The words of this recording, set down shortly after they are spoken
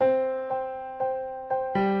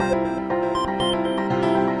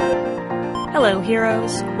Hello,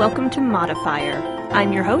 heroes. Welcome to Modifier.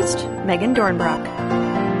 I'm your host, Megan Dornbrock.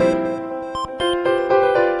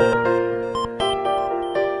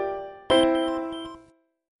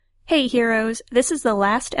 Hey, heroes. This is the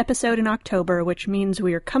last episode in October, which means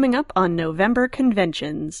we are coming up on November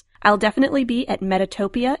conventions. I'll definitely be at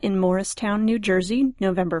Metatopia in Morristown, New Jersey,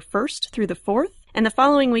 November 1st through the 4th. And the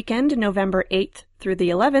following weekend, November 8th through the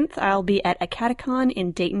 11th, I'll be at Acadecon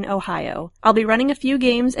in Dayton, Ohio. I'll be running a few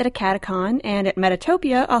games at Acadecon, and at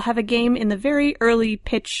Metatopia, I'll have a game in the very early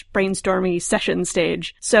pitch brainstormy session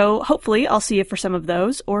stage. So hopefully I'll see you for some of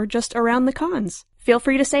those, or just around the cons. Feel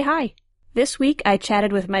free to say hi. This week, I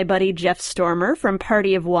chatted with my buddy Jeff Stormer from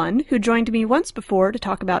Party of One, who joined me once before to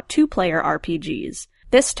talk about two-player RPGs.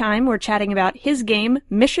 This time, we're chatting about his game,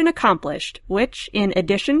 Mission Accomplished, which, in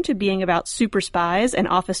addition to being about super spies and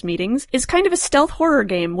office meetings, is kind of a stealth horror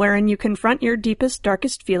game wherein you confront your deepest,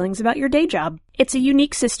 darkest feelings about your day job. It's a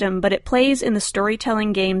unique system, but it plays in the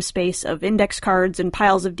storytelling game space of index cards and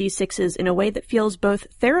piles of D6s in a way that feels both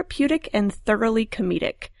therapeutic and thoroughly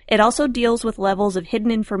comedic. It also deals with levels of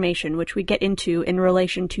hidden information, which we get into in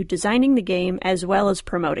relation to designing the game as well as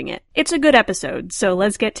promoting it. It's a good episode, so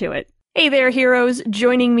let's get to it. Hey there, heroes!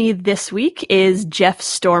 Joining me this week is Jeff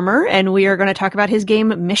Stormer, and we are going to talk about his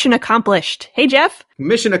game, Mission Accomplished. Hey, Jeff!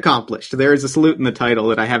 Mission Accomplished. There is a salute in the title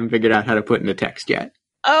that I haven't figured out how to put into text yet.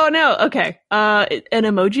 Oh, no, okay. An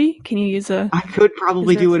emoji? Can you use a... I could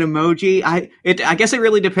probably do an emoji. I guess it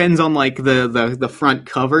really depends on, like, the front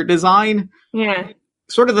cover design. Yeah.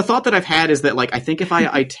 Sort of the thought that I've had is that, like, I think if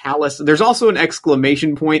I there's also an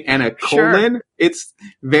exclamation point and a colon. Sure. It's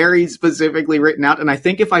very specifically written out. And I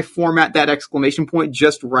think if I format that exclamation point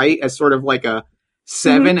just right as sort of like a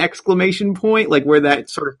 7 exclamation point, like where that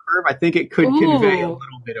sort of curve, I think it could convey a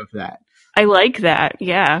little bit of that. I like that.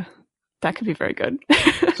 Yeah. That could be very good.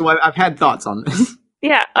 So I've had thoughts on this.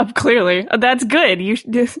 Yeah, clearly. That's good.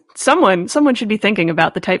 Someone should be thinking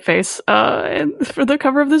about the typeface for the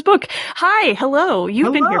cover of this book. Hi, hello.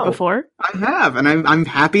 You've been here before. I have, and I'm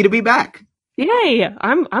happy to be back. Yay!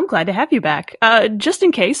 I'm glad to have you back. Just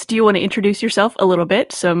in case, do you want to introduce yourself a little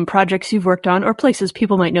bit? Some projects you've worked on or places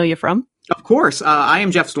people might know you from? Of course. I am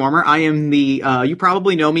Jeff Stormer. I am you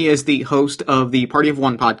probably know me as the host of the Party of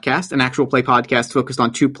One podcast, an actual play podcast focused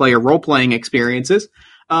on two-player role-playing experiences.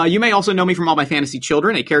 You may also know me from All My Fantasy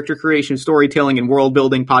Children, a character creation, storytelling, and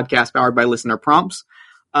world-building podcast powered by listener prompts.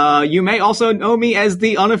 You may also know me as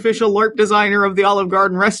the unofficial LARP designer of the Olive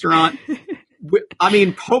Garden restaurant. I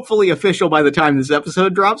mean, hopefully official by the time this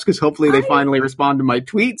episode drops, because hopefully they finally respond to my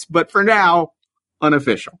tweets. But for now,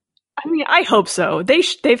 unofficial. I mean, I hope so.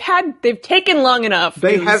 They've taken long enough.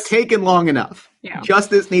 They have taken long enough. Yeah.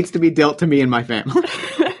 Justice needs to be dealt to me and my family.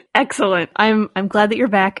 Excellent. I'm glad that you're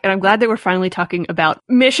back, and I'm glad that we're finally talking about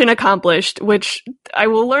Mission Accomplished, which I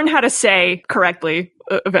will learn how to say correctly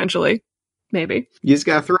eventually. Maybe. You just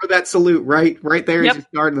gotta throw that salute right there as you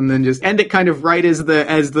start, and then just end it kind of right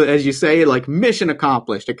as you say, like mission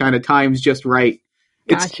accomplished. It kind of times just right.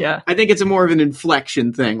 Gotcha. I think it's a more of an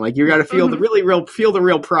inflection thing. Like you gotta feel the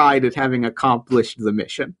real pride at having accomplished the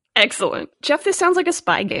mission. Excellent. Jeff, this sounds like a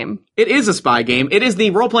spy game. It is a spy game. It is the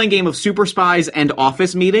role-playing game of super spies and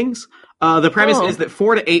office meetings. The premise is that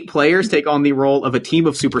 4 to 8 players take on the role of a team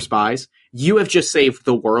of super spies. You have just saved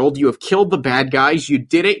the world. You have killed the bad guys. You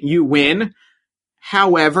did it. You win.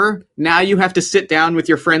 However, now you have to sit down with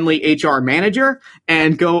your friendly HR manager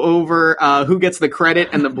and go over who gets the credit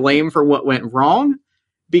and the blame for what went wrong.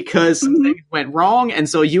 Because things went wrong, and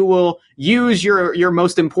so you will use your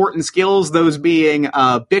most important skills, those being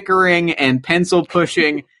bickering and pencil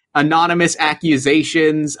pushing, anonymous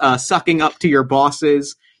accusations, sucking up to your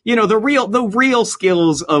bosses. You know, the real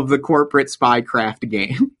skills of the corporate spycraft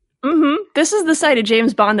game. Mm-hmm. This is the side of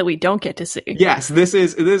James Bond that we don't get to see. Yes, this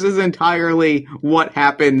is entirely what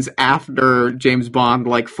happens after James Bond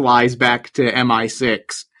flies back to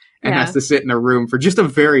MI6 and has to sit in a room for just a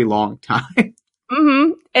very long time.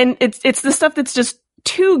 Mm-hmm. And it's the stuff that's just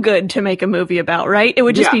too good to make a movie about, right? It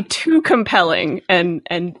would just be too compelling and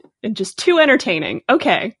just too entertaining.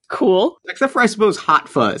 Okay, cool. Except for, I suppose, Hot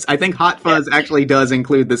Fuzz. I think Hot Fuzz actually does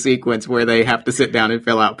include the sequence where they have to sit down and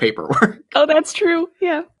fill out paperwork. Oh, that's true.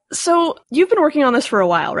 Yeah. So you've been working on this for a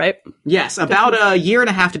while, right? Yes, about a year and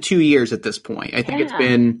a half to 2 years at this point. I think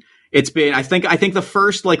it's been, I think the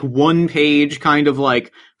first one page kind of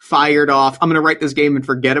fired off, I'm going to write this game and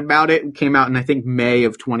forget about it, came out in I think May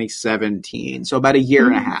of 2017. So about a year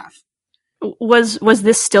and a half. Was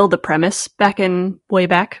this still the premise way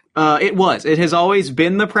back? It was. It has always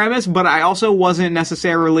been the premise, but I also wasn't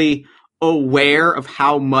necessarily aware of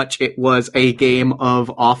how much it was a game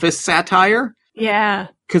of office satire. Yeah.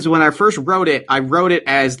 Because when I first wrote it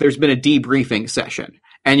as there's been a debriefing session.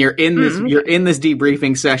 And you're in this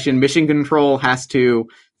debriefing session. Mission Control has to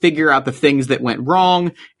figure out the things that went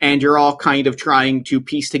wrong, and you're all kind of trying to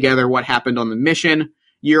piece together what happened on the mission.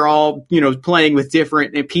 You're all, playing with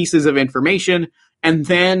different pieces of information. And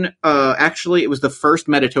then, actually, it was the first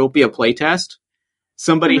Metatopia playtest.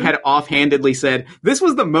 Somebody had offhandedly said, "This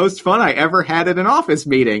was the most fun I ever had at an office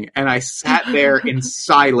meeting." And I sat there in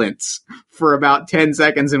silence for about 10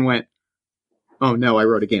 seconds and went, "Oh no, I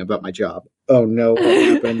wrote a game about my job. Oh no, what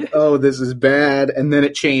happened? Oh, this is bad." And then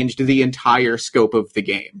it changed the entire scope of the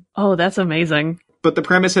game. Oh, that's amazing. But the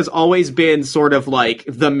premise has always been sort of like,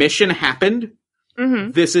 the mission happened.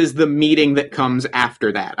 Mm-hmm. This is the meeting that comes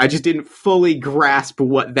after that. I just didn't fully grasp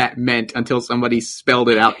what that meant until somebody spelled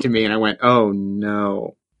it out to me, and I went, "Oh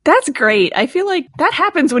no." That's great. I feel like that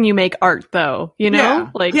happens when you make art, though,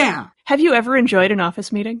 Yeah. Have you ever enjoyed an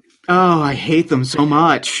office meeting? Oh, I hate them so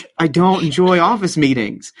much. I don't enjoy office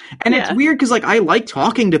meetings. And it's weird because, I like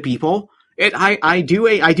talking to people. I do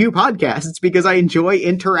podcasts because I enjoy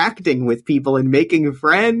interacting with people and making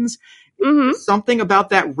friends. Mm-hmm. Something about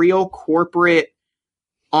that real corporate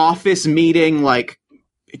office meeting,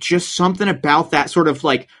 just something about that sort of,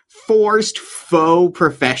 forced faux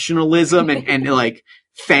professionalism and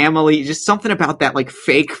family, just something about that,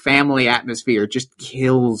 fake family atmosphere just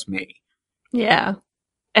kills me. Yeah.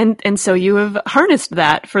 And so you have harnessed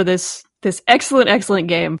that for this excellent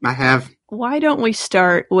game. I have. Why don't we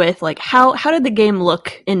start with how did the game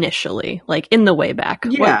look initially, in the way back?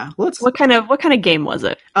 Yeah, what kind of game was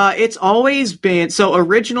it? It's always been, so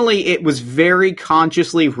originally it was very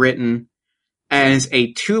consciously written as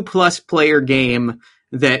a 2+ player game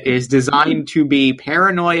that is designed to be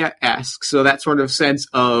paranoia-esque. So that sort of sense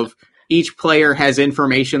of each player has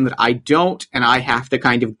information that I don't, and I have to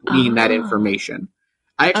kind of glean that information.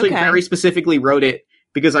 I actually very specifically wrote it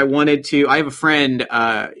because I wanted to. I have a friend,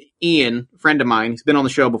 Ian, a friend of mine, he's been on the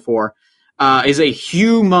show before, is a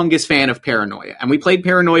humongous fan of Paranoia. And we played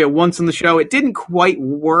Paranoia once on the show. It didn't quite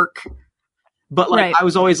work, but I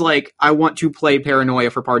was always I want to play Paranoia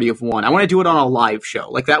for Party of One. I want to do it on a live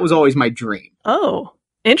show. That was always my dream. Oh,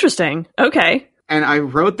 interesting. Okay. And I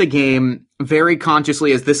wrote the game very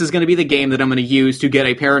consciously as this is going to be the game that I'm going to use to get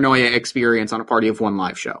a Paranoia experience on a Party of One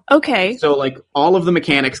live show. Okay. So, all of the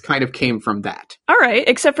mechanics kind of came from that. All right,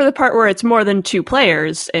 except for the part where it's more than 2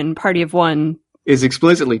 players and Party of One is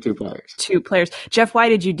explicitly 2 players. 2 players. Jeff, why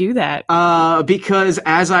did you do that? Because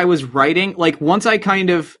as I was writing, once I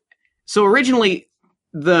so originally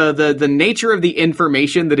the nature of the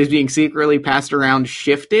information that is being secretly passed around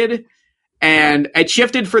shifted. And it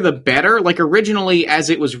shifted for the better. Originally, as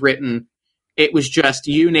it was written, it was just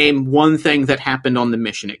you name one thing that happened on the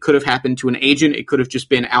mission. It could have happened to an agent. It could have just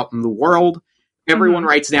been out in the world. Everyone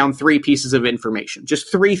writes down 3 pieces of information,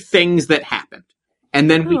 just 3 things that happened. And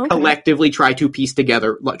then we collectively try to piece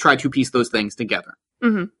those things together.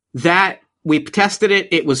 Mm-hmm. That, we tested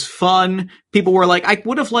it. It was fun. People were like, I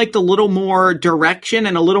would have liked a little more direction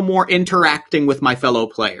and a little more interacting with my fellow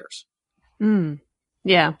players.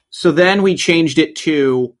 Yeah. So then we changed it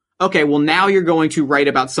to, okay, well, now you're going to write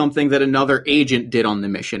about something that another agent did on the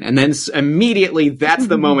mission. And then immediately that's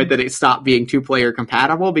the moment that it stopped being 2-player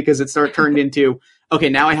compatible because it turned into, okay,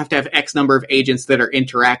 now I have to have X number of agents that are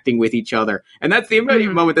interacting with each other. And that's the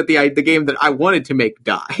immediate moment that the game that I wanted to make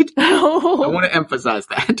died. I want to emphasize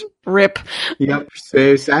that. Rip. Yep.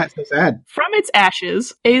 So sad. So sad. From its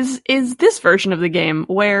ashes is this version of the game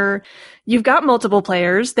where you've got multiple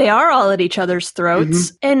players. They are all at each other's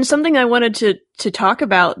throats. And something I wanted to talk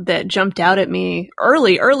about that jumped out at me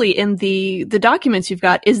early in the documents you've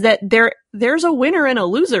got is that there's a winner and a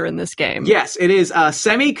loser in this game. Yes, it is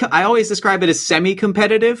I always describe it as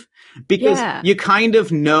semi-competitive because you kind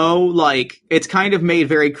of know, it's kind of made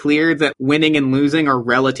very clear that winning and losing are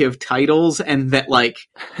relative titles and that,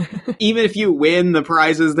 even if you win, the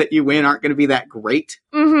prizes that you win aren't going to be that great.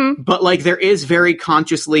 Mm-hmm. But, there is very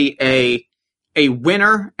consciously a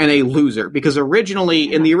winner and a loser because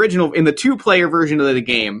originally, in the 2-player version of the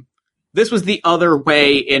game, this was the other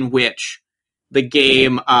way in which the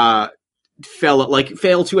game,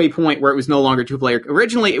 fell to a point where it was no longer 2-player.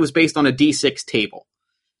 Originally, it was based on a D6 table.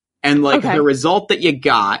 And, the result that you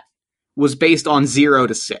got was based on 0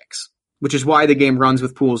 to 6, which is why the game runs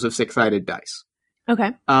with pools of 6-sided dice.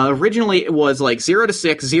 Okay. Originally, it was 0 to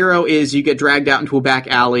 6. 0 is you get dragged out into a back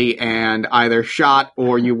alley and either shot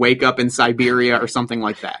or you wake up in Siberia or something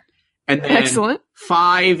like that. And then Excellent.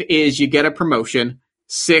 5 is you get a promotion.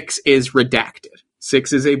 6 is redacted.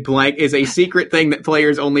 6 is a secret thing that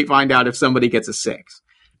players only find out if somebody gets a 6.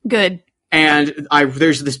 Good. And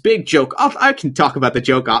there's this big joke. I can talk about the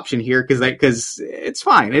joke option here because it's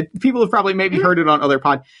fine. People have probably maybe heard it on other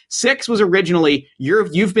pod. 6 was originally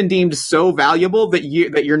you've been deemed so valuable that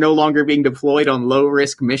you're no longer being deployed on low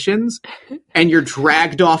risk missions, and you're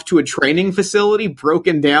dragged off to a training facility,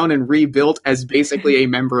 broken down and rebuilt as basically a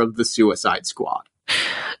member of the Suicide Squad.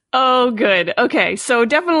 Oh, good. Okay, so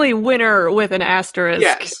definitely winner with an asterisk.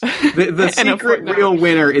 Yes. The secret real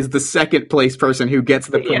winner is the second place person who gets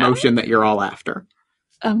the promotion that you're all after.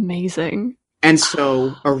 Amazing. And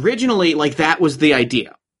so originally, like, that was the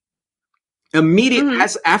idea.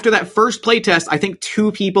 After that first playtest, I think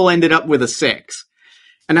 2 people ended up with a 6.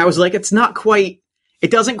 And I was like,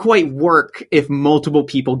 it doesn't quite work if multiple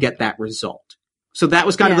people get that result. So that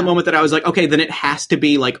was kind of the moment that I was like, okay, then it has to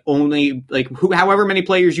be like only like however many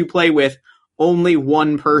players you play with, only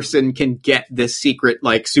one person can get this secret,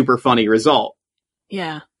 like, super funny result.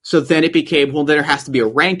 Yeah. So then it became, well, there has to be a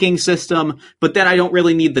ranking system, but then I don't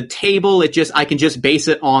really need the table. I can just base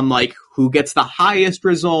it on like who gets the highest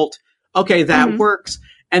result. Okay, that works.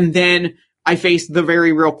 And then I faced the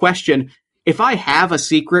very real question. If I have a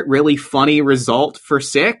secret, really funny result for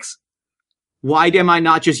 6, why am I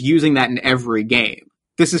not just using that in every game?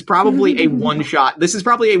 This is probably a one-shot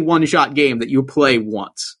game that you play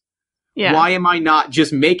once. Yeah. Why am I not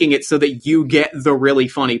just making it so that you get the really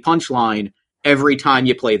funny punchline every time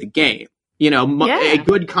you play the game? You know, a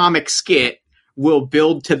good comic skit will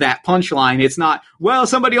build to that punchline. It's not, well,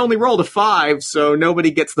 somebody only rolled a 5, so nobody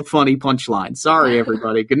gets the funny punchline. Sorry,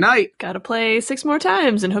 everybody. Good night. Gotta play 6 more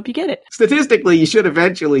times and hope you get it. Statistically, you should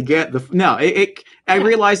eventually get I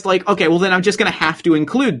realized, like, okay, well, then I'm just gonna have to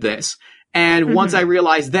include this. And once I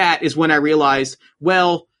realized that is when I realized,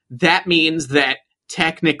 well, that means that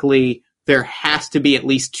technically there has to be at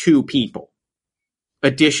least 2 people.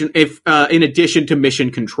 In addition to mission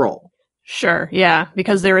control. Sure, yeah,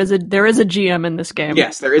 because there is a GM in this game.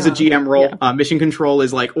 Yes, there is a GM role. Yeah. Mission control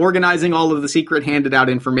is like organizing all of the secret handed out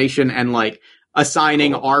information and like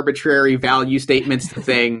assigning arbitrary value statements to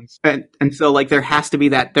things. And so like there had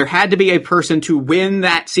to be a person to win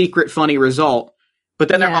that secret funny result, but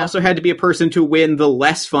then there also had to be a person to win the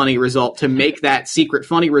less funny result to make that secret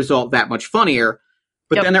funny result that much funnier.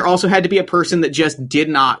 But then there also had to be a person that just did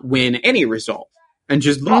not win any result and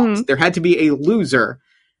just lost. There had to be a loser.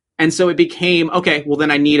 And so it became, okay, well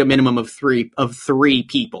then I need a minimum of three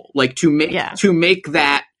people. Like to make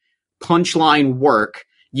that punchline work,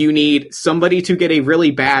 you need somebody to get a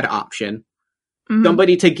really bad option,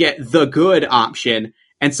 somebody to get the good option,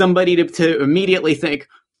 and somebody to immediately think,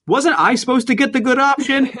 wasn't I supposed to get the good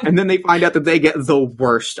option? And then they find out that they get the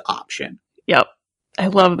worst option. Yep. I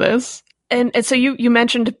love this. And so you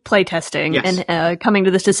mentioned playtesting and coming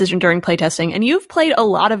to this decision during playtesting, and you've played a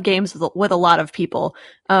lot of games with a lot of people.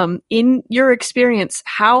 In your experience,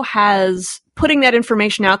 how has putting that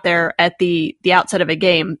information out there at the outset of a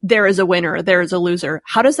game, there is a winner, there is a loser,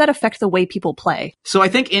 how does that affect the way people play? So I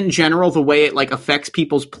think in general, the way it like affects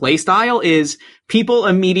people's play style is people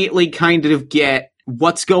immediately kind of get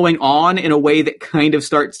what's going on in a way that kind of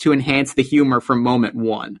starts to enhance the humor from moment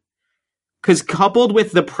one. Because coupled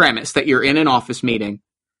with the premise that you're in an office meeting,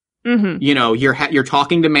 you know, you're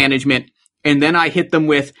talking to management, and then I hit them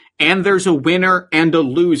with, and there's a winner and a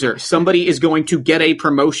loser. Somebody is going to get a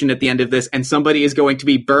promotion at the end of this, and somebody is going to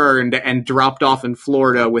be burned and dropped off in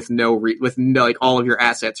Florida with like all of your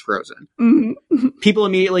assets frozen. People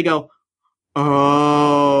immediately go,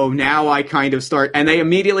 oh, now I kind of start, and they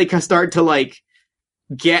immediately start to like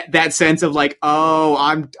get that sense of like, oh,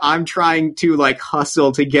 I'm trying to like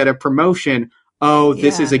hustle to get a promotion. Oh,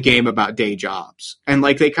 this is a game about day jobs. And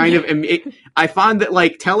like they kind of, I find that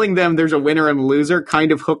like telling them there's a winner and a loser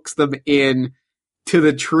kind of hooks them in to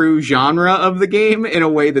the true genre of the game in a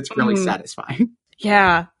way that's really satisfying.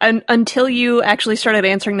 Yeah. And until you actually started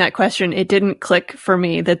answering that question, it didn't click for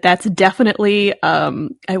me that's definitely,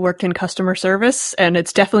 I worked in customer service, and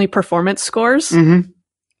it's definitely performance scores.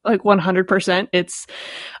 Like 100%. It's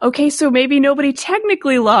okay. So maybe nobody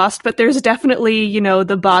technically lost, but there's definitely, you know,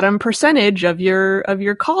 the bottom percentage of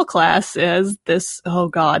your call class as this. Oh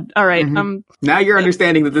God. All right. Now you're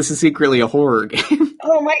understanding that this is secretly a horror game.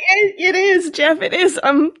 Oh my, it is, Jeff. It is.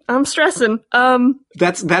 I'm stressing.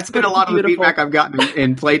 That's been a lot of the feedback I've gotten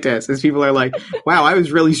in playtests is people are like, wow, I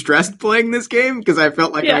was really stressed playing this game because I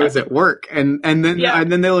felt like I was at work. And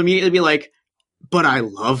then they'll immediately be like, but I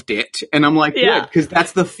loved it. And I'm like, good, because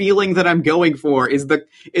that's the feeling that I'm going for is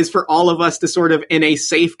for all of us to sort of in a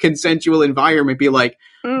safe, consensual environment be like,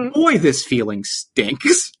 boy, this feeling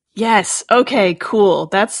stinks. Yes. Okay, cool.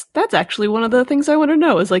 That's actually one of the things I want to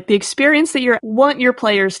know is like the experience that you want your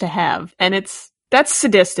players to have. And it's That's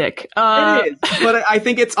sadistic. It is, but I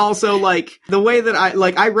think it's also like the way that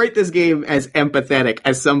I write this game as empathetic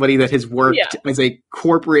as somebody that has worked as a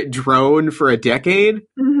corporate drone for a decade.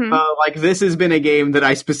 Mm-hmm. Like this has been a game that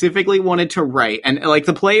I specifically wanted to write, and like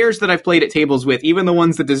the players that I've played at tables with, even the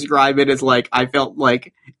ones that describe it as like I felt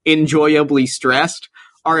like enjoyably stressed,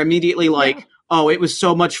 are immediately like, oh, it was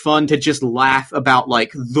so much fun to just laugh about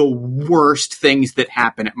like the worst things that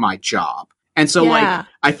happen at my job. And so, like,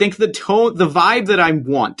 I think the vibe that I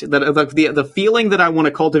want, the feeling that I want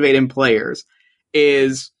to cultivate in players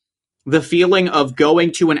is the feeling of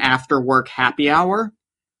going to an after-work happy hour,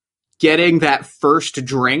 getting that first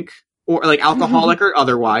drink, or like alcoholic or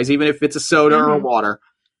otherwise, even if it's a soda or a water,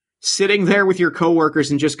 sitting there with your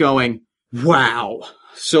coworkers and just going, wow.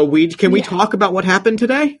 So can we talk about what happened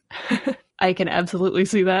today? I can absolutely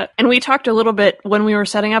see that. And we talked a little bit when we were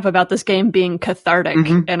setting up about this game being cathartic.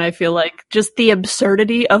 And I feel like just the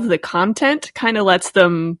absurdity of the content kind of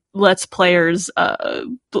lets players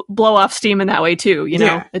blow off steam in that way too. You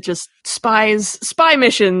know, it just spy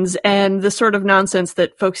missions and the sort of nonsense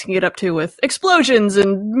that folks can get up to with explosions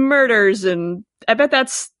and murders. And I bet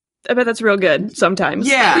that's real good sometimes.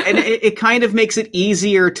 Yeah, and it kind of makes it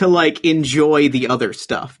easier to, like, enjoy the other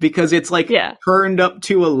stuff, because it's, like, turned up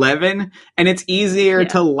to 11, and it's easier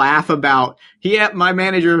to laugh about, my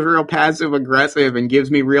manager is real passive-aggressive and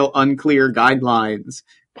gives me real unclear guidelines.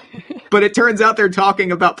 But it turns out they're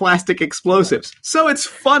talking about plastic explosives. So it's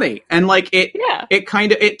funny, and, like, it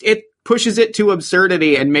kind of pushes it to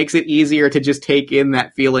absurdity and makes it easier to just take in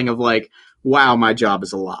that feeling of, like, wow, my job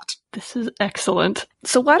is a lot. This is excellent.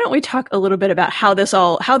 So why don't we talk a little bit about how this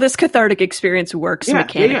cathartic experience works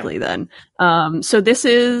mechanically then? So this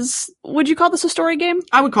is, would you call this a story game?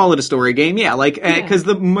 I would call it a story game, because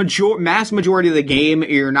the mass majority of the game,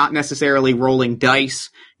 you're not necessarily rolling dice.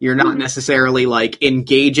 You're not necessarily, like,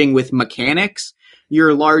 engaging with mechanics.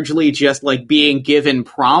 You're largely just, like, being given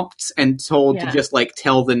prompts and told to just, like,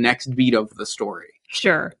 tell the next beat of the story.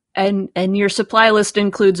 Sure. And your supply list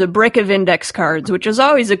includes a brick of index cards, which is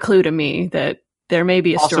always a clue to me that there may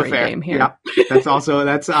be a story game here. Yeah,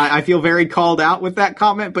 I feel very called out with that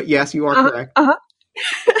comment, but yes, you are correct.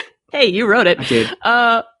 Hey, you wrote it. I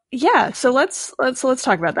did. So let's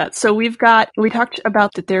talk about that. So we talked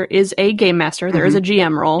about that there is a game master, there is a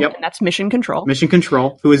GM role, and that's Mission Control. Mission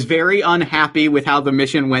Control, who is very unhappy with how the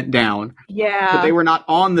mission went down. Yeah. But they were not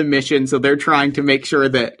on the mission, so they're trying to make sure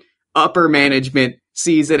that upper management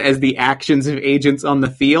sees it as the actions of agents on the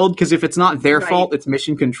field, because if it's not their fault, it's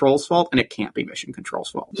Mission Control's fault, and it can't be Mission Control's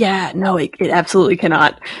fault. Yeah, no, it absolutely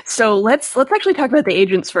cannot. So let's actually talk about the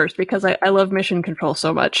agents first, because I love Mission Control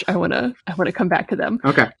so much. I wanna come back to them.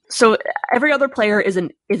 Okay. So every other player is an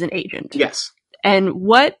agent. Yes. And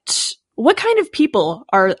what kind of people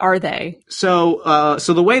are they? So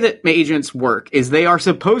the way that agents work is they are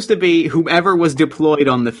supposed to be whomever was deployed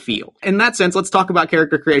on the field. In that sense, let's talk about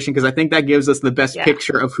character creation, because I think that gives us the best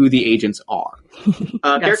picture of who the agents are.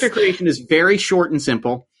 Character creation is very short and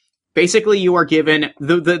simple. Basically, you are given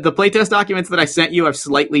the playtest documents that I sent you. I've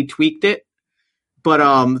slightly tweaked it.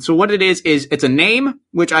 But so what it is it's a name,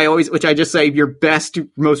 which I just say your best,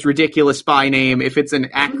 most ridiculous spy name. If it's an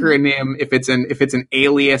acronym, if it's an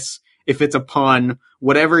alias, if it's a pun,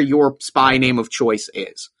 whatever your spy name of choice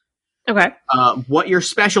is. Okay. What your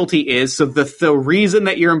specialty is, so the reason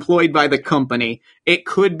that you're employed by the company, it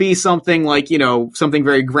could be something like, something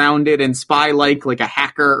very grounded and spy-like a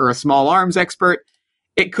hacker or a small arms expert.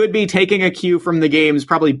 It could be taking a cue from the game's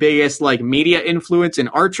probably biggest, media influence in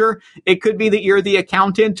Archer. It could be that you're the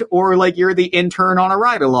accountant, or, you're the intern on a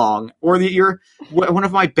ride-along, or that you're one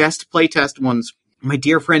of my best playtest ones, my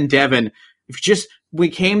dear friend Devin. We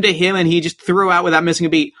came to him and he just threw out without missing a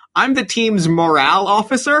beat, I'm the team's morale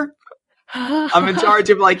officer. I'm in charge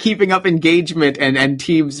of keeping up engagement and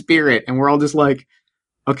team spirit. And we're all just like,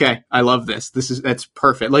 okay, I love this. That's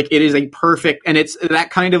perfect. It is a perfect, and it's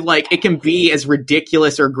that kind of it can be as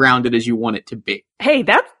ridiculous or grounded as you want it to be. Hey,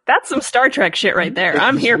 that's some Star Trek shit right there.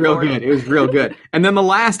 I'm here for it. It was real good. And then the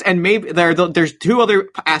last, and maybe there's two other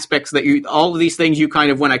aspects that all of these things you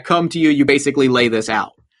kind of, when I come to you, you basically lay this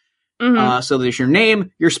out. So there's your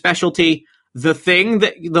name, your specialty,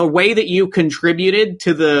 the way that you contributed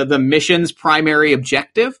to the mission's primary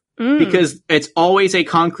objective, because it's always a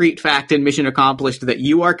concrete fact in Mission Accomplished that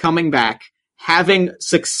you are coming back having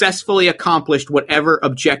successfully accomplished whatever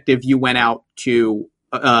objective you went out to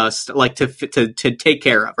take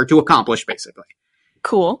care of, or to accomplish, basically.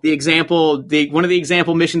 Cool. One of the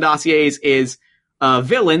example mission dossiers is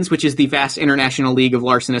Villains, which is the vast international league of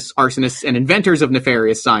larcenists, arsonists, and inventors of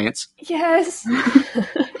nefarious science. Yes.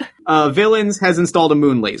 Villains has installed a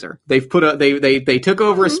moon laser. They've put they took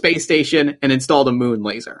over a space station and installed a moon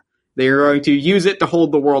laser. They are going to use it to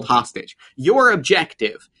hold the world hostage. Your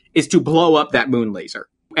objective is to blow up that moon laser.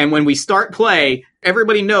 And when we start play,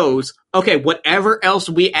 everybody knows, okay, whatever else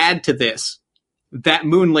we add to this, that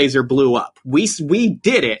moon laser blew up. We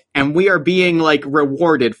did it, and we are being, like,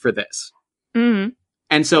 rewarded for this. Mm-hmm.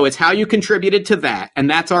 And so it's how you contributed to that, and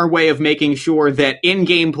that's our way of making sure that in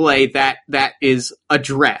gameplay that is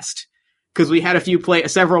addressed. Because we had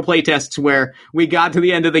several play tests where we got to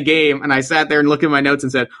the end of the game, and I sat there and looked at my notes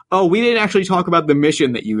and said, "Oh, we didn't actually talk about the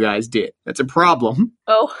mission that you guys did. That's a problem."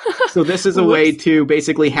 Oh, so this is a way to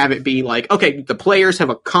basically have it be like, okay, the players have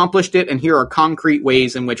accomplished it, and here are concrete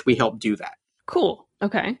ways in which we help do that. Cool.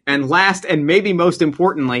 Okay. And last, and maybe most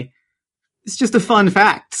importantly, it's just a fun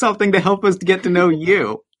fact, something to help us get to know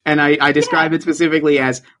you. And I describe it specifically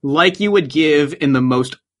as like you would give in the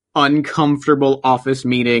most uncomfortable office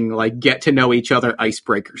meeting, like get to know each other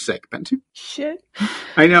icebreaker segment. Shit.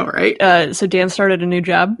 I know, right? So Dan started a new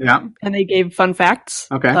job. Yeah. And they gave fun facts.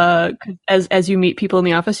 Okay. As you meet people in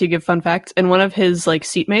the office, you give fun facts. And one of his like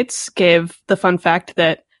seatmates gave the fun fact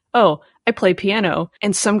that, oh, I play piano.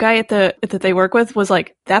 And some guy that they work with was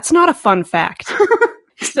like, that's not a fun fact.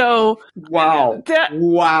 So wow.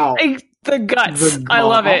 The guts. I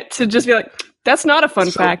love it. To just be like, that's not a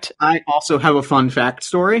fun fact. I also have a fun fact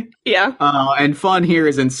story. Yeah. And fun here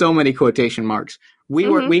is in so many quotation marks. We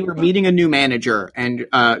were meeting a new manager, and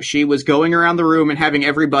she was going around the room and having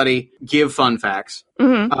everybody give fun facts.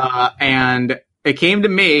 Mm-hmm. And it came to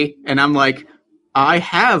me, and I'm like, I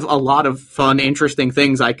have a lot of fun, interesting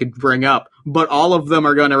things I could bring up, but all of them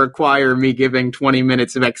are going to require me giving 20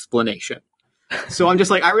 minutes of explanation. So I'm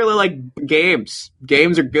just like, I really like games.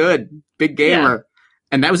 Games are good. Big gamer. Yeah.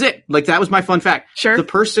 And that was it. Like, that was my fun fact. Sure. The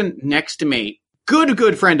person next to me,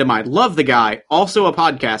 good friend of mine, love the guy, also a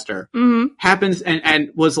podcaster, happens and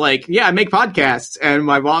was like, yeah, I make podcasts. And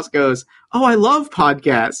my boss goes, oh, I love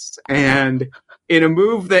podcasts. And in a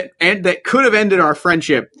move that could have ended our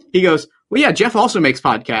friendship, he goes, well, yeah, Jeff also makes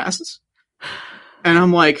podcasts. And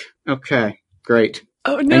I'm like, okay, great.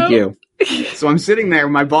 Oh, no. Thank you. So I'm sitting there,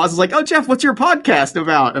 my boss is like, oh, Jeff, what's your podcast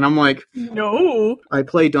about? And I'm like, no. I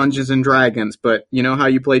play Dungeons and Dragons, but you know how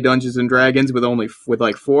you play Dungeons and Dragons with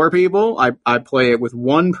like 4 people? I play it with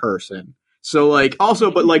 1 person. So like,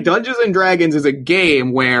 also, but like Dungeons and Dragons is a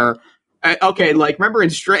game where, okay, like remember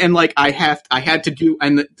and like I had to do,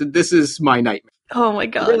 and this is my nightmare. Oh my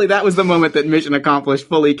God. Really, that was the moment that Mission Accomplished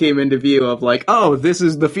fully came into view of like, oh, this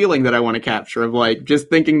is the feeling that I want to capture of like, just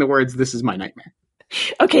thinking the words, this is my nightmare.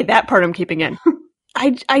 Okay, that part I'm keeping in.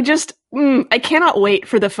 I cannot wait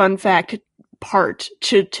for the fun fact part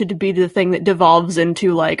to be the thing that devolves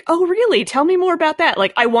into like, oh really? Tell me more about that.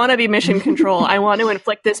 Like, I want to be mission control. I want to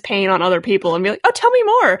inflict this pain on other people and be like, oh, tell me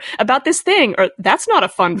more about this thing. Or that's not a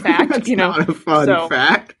fun fact. That's you know, not a fun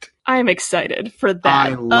fact. I'm excited for that.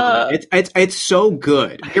 I love it. It's so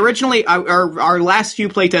good. Originally, our last few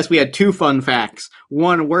playtests, we had 2 fun facts.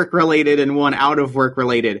 One work-related and one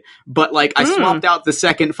out-of-work-related. But, like, I swapped out the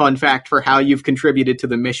second fun fact for how you've contributed to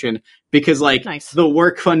the mission. Because, like, the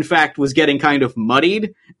work fun fact was getting kind of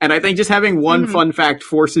muddied. And I think just having one fun fact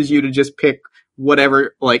forces you to just pick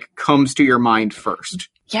whatever, like, comes to your mind first.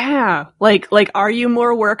 Yeah. Like, are you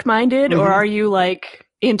more work-minded? Or are you, like,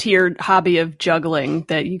 into your hobby of juggling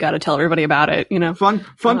that you got to tell everybody about it, you know? Fun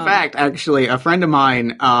fact, actually, a friend of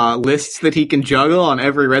mine lists that he can juggle on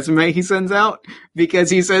every resume he sends out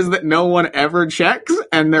because he says that no one ever checks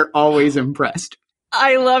and they're always impressed.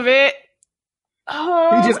 I love it.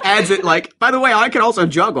 Oh. He just adds it like, by the way, I can also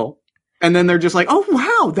juggle. And then they're just like, oh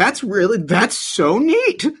wow, that's so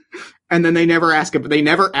neat. And then they never ask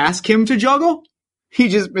him to juggle. He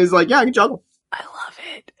just is like, yeah, I can juggle. I love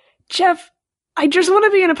it. Jeff, I just want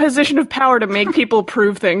to be in a position of power to make people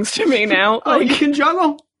prove things to me now. Oh, you can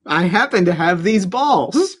juggle? I happen to have these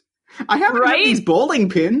balls. I happen to have these bowling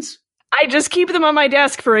pins. I just keep them on my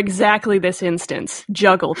desk for exactly this instance.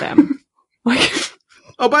 Juggle them.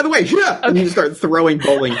 Oh, by the way, yeah. And you start throwing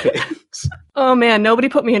bowling pins. Oh man, nobody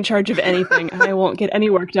put me in charge of anything. I won't get any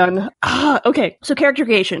work done. Okay, so character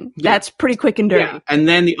creation. Yeah. That's pretty quick and dirty. Yeah. And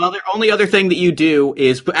then the only other thing that you do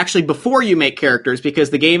is actually before you make characters, because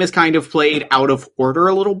the game is kind of played out of order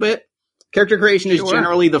a little bit. Character creation is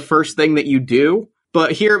generally the first thing that you do.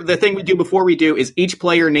 But here, the thing we do before we do is each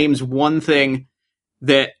player names one thing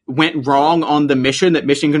that went wrong on the mission that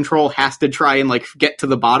Mission Control has to try and like get to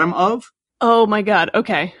the bottom of. Oh my God,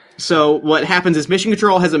 okay. So what happens is Mission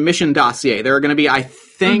Control has a mission dossier. There are going to be, I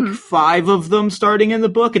think, 5 of them starting in the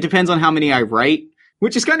book. It depends on how many I write.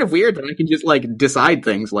 which is kind of weird that I can just like decide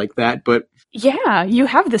things like that, but yeah, you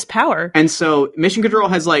have this power. And so mission control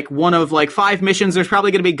has like one of like 5 missions. There's probably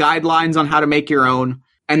going to be guidelines on how to make your own.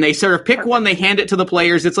 And they sort of pick one, they hand it to the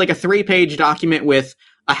players. It's like a 3-page document with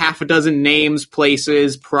a half a dozen names,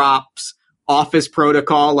 places, props, office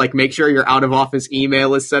protocol, like make sure your out of office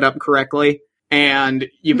email is set up correctly. And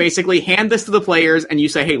you basically hand this to the players and you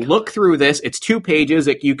say, hey, look through this. It's 2 pages.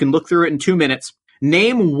 You can look through it in 2 minutes.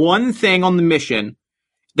 Name one thing on the mission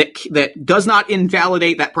that does not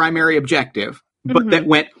invalidate that primary objective, but that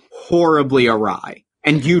went horribly awry.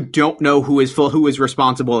 And you don't know who is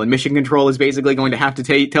responsible. And mission control is basically going to have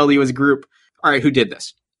to tell you as a group, all right, who did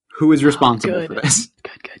this? Who is responsible for this?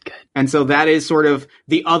 Good. And so that is sort of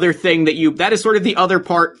the other thing that is sort of the other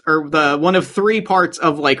part, or the one of 3 parts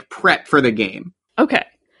of like prep for the game. Okay.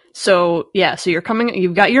 So yeah, so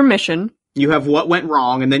you've got your mission. You have what went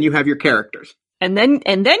wrong, and then you have your characters. And then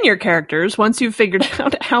your characters, once you've figured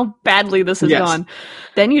out how badly this has gone,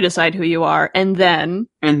 then you decide who you are, and then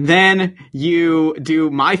you do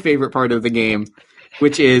my favorite part of the game,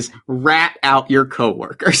 which is rat out your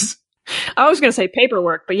coworkers. I was going to say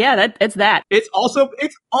paperwork, but yeah, it's that. It's also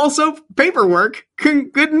paperwork.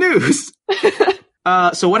 Good news.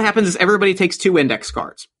 So what happens is everybody takes 2 index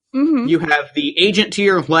cards. Mm-hmm. You have the agent to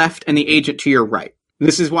your left and the agent to your right.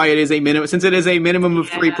 This is why it is a minimum. Since it is a minimum of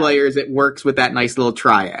 3 players, it works with that nice little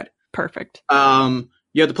triad. Perfect. You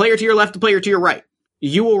have the player to your left, the player to your right.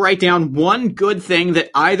 You will write down one good thing that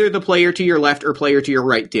either the player to your left or player to your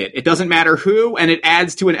right did. It doesn't matter who, and it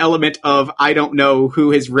adds to an element of, I don't know who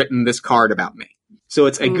has written this card about me. So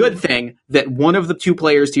it's a good thing that one of the 2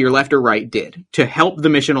 players to your left or right did to help the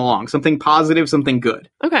mission along. Something positive, something good.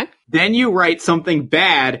 Okay. Then you write something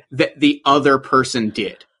bad that the other person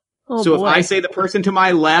did. Oh, so boy. If I say the person to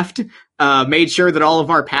my left made sure that all of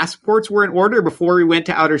our passports were in order before we went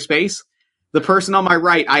to outer space, the person on my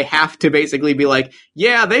right, I have to basically be like,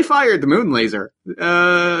 yeah, they fired the moon laser.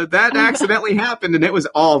 That accidentally happened, and it was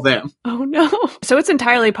all them. Oh, no. So it's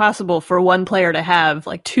entirely possible for one player to have,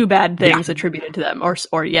 like, 2 bad things attributed to them.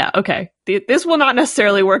 Or yeah, okay. This will not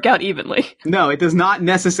necessarily work out evenly. No, it does not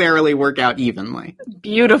necessarily work out evenly.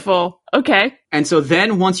 Beautiful. Okay. And so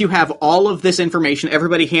then once you have all of this information,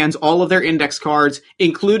 everybody hands all of their index cards,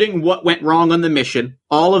 including what went wrong on the mission.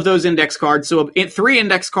 All of those index cards. So 3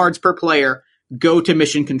 index cards per player go to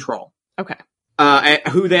mission control. Okay.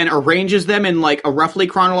 Who then arranges them in like a roughly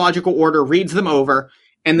chronological order, reads them over,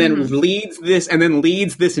 and then leads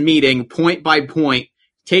this meeting point by point,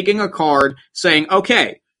 taking a card saying,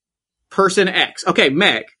 okay, person X. Okay,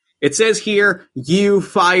 Meg, it says here, you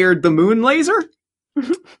fired the moon laser?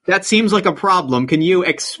 That seems like a problem. Can you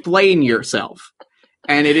explain yourself?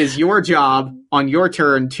 And it is your job on your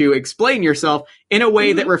turn to explain yourself in a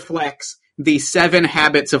way that reflects the 7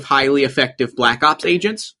 habits of highly effective Black Ops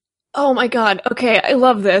agents. Oh my god. Okay, I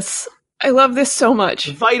love this. I love this so much.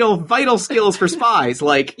 Vital skills for spies,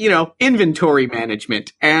 like, inventory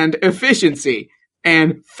management and efficiency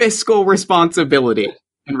and fiscal responsibility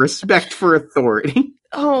and respect for authority.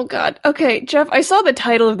 Oh god. Okay, Jeff, I saw the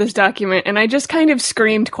title of this document and I just kind of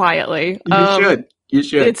screamed quietly. You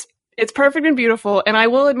should. It's perfect and beautiful, and I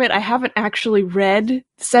will admit I haven't actually read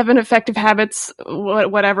 7 Effective Habits,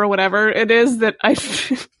 whatever it is that I...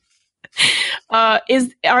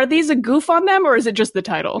 Are these a goof on them, or is it just the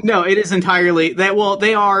title? No, it is entirely that. Well,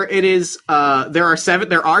 they are. It is. There are 7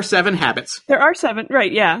 habits. There are 7,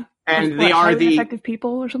 right? Yeah, and they are the effective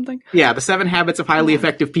people or something. Yeah, the 7 habits of highly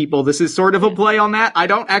effective people. This is sort of a play on that. I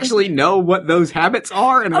don't actually know what those habits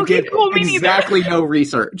are, and I did exactly no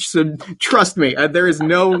research. So trust me, there is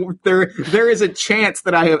a chance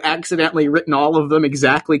that I have accidentally written all of them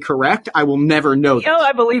exactly correct. I will never know. Oh,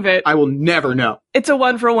 I believe it. I will never know. It's a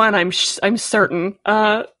 1-for-1. I'm certain.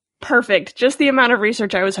 Perfect. Just the amount of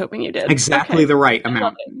research I was hoping you did. Exactly the right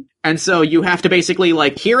amount. And so you have to basically,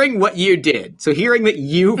 like, hearing what you did. So hearing that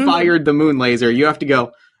you fired the moon laser, you have to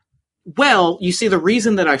go, well, you see, the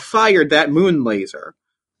reason that I fired that moon laser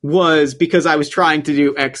was because I was trying to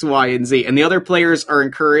do X, Y, and Z. And the other players are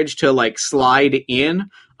encouraged to, like, slide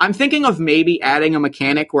in. I'm thinking of maybe adding a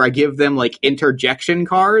mechanic where I give them, like, interjection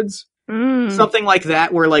cards. Something like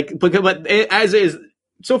that, where, like, but as is...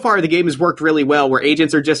 So far, the game has worked really well, where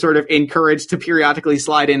agents are just sort of encouraged to periodically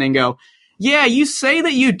slide in and go, yeah, you say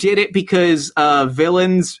that you did it because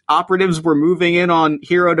operatives were moving in on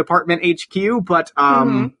Hero Department HQ, but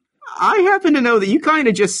I happen to know that you kind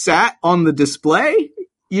of just sat on the display.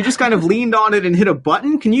 You just kind of leaned on it and hit a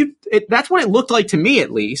button. That's what it looked like to me,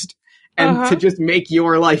 at least. And to just make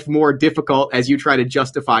your life more difficult as you try to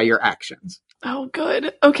justify your actions. Oh,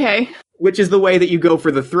 good. Okay. which is the way that you go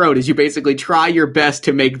for the throat, is you basically try your best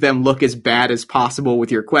to make them look as bad as possible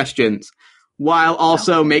with your questions, while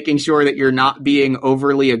also making sure that you're not being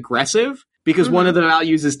overly aggressive, because one of the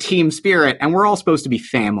values is team spirit, and we're all supposed to be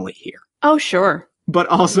family here. Oh, sure. But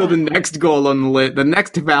also the next goal on the list, the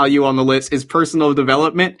next value on the list is personal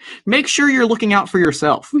development. Make sure you're looking out for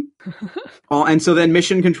yourself. And so then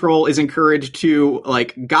mission control is encouraged to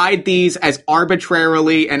like guide these as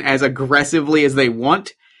arbitrarily and as aggressively as they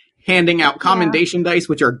want, handing out commendation dice,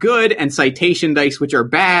 which are good, and citation dice, which are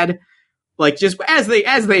bad, like just as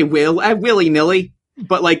they will, willy-nilly.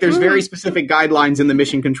 But like there's very specific guidelines in the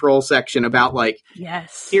mission control section about like,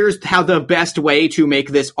 here's how the best way to make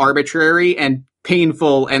this arbitrary and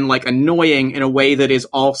painful and like annoying in a way that is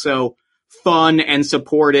also fun and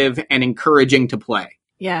supportive and encouraging to play.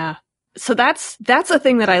 Yeah. So that's a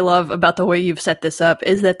thing that I love about the way you've set this up,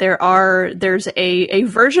 is that there's a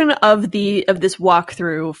version of this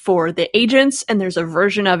walkthrough for the agents, and there's a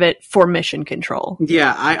version of it for mission control.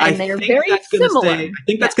 Yeah, I think very similar. I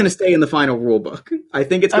think that's going to stay in the final rule book. I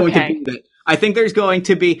think it's going to be that. I think there's going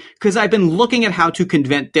to be, because I've been looking at how to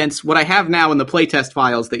condense what I have now in the playtest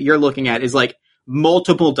files that you're looking at is like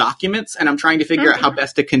multiple documents, and I'm trying to figure out how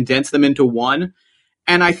best to condense them into one.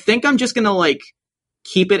 And I think I'm just going to like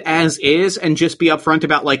keep it as is and just be upfront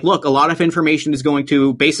about like, look, a lot of information is going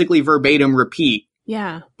to basically verbatim repeat.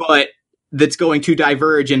 Yeah. But that's going to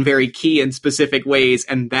diverge in very key and specific ways,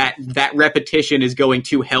 and that repetition is going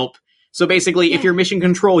to help. So basically, if you're mission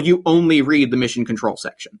control, you only read the mission control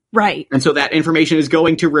section. Right. And so that information is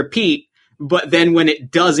going to repeat, but then when it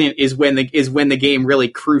doesn't is when the game really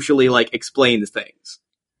crucially like explains things.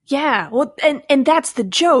 Yeah. Well, and that's the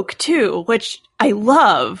joke too, which I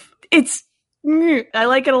love. I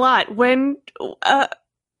like it a lot. When, at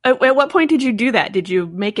what point did you do that? Did you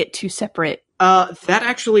make it two separate? That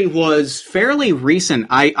actually was fairly recent.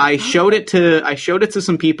 I showed it to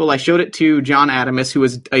some people. I showed it to John Adamus, who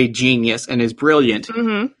is a genius and is brilliant,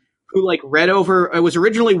 who like read over, it was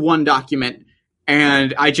originally one document,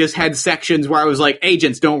 and I just had sections where I was like,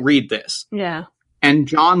 agents, don't read this. Yeah. And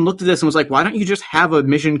John looked at this and was like, why don't you just have a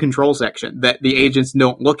mission control section that the agents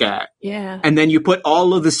don't look at? Yeah. And then you put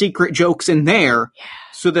all of the secret jokes in there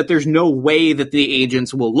so that there's no way that the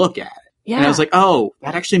agents will look at it. Yeah. And I was like, oh,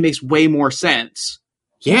 that actually makes way more sense.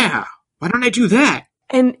 Yeah. Why don't I do that?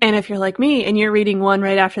 And if you're like me and you're reading one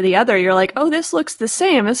right after the other, you're like, oh, this looks the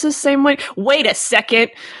same. This is the same way. Wait a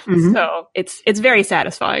second. So it's very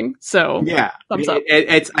satisfying. So yeah, thumbs up.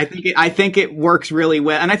 I think it works really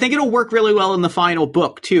well. And I think it'll work really well in the final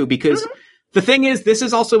book too, because the thing is, this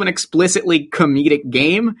is also an explicitly comedic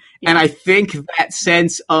game. And I think that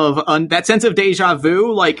sense of deja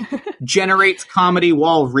vu, like generates comedy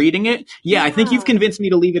while reading it. Yeah, I think you've convinced me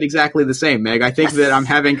to leave it exactly the same, Meg. I think that I'm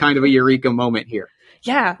having kind of a eureka moment here.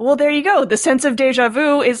 Yeah, well, there you go. The sense of deja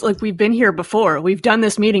vu is like, we've been here before. We've done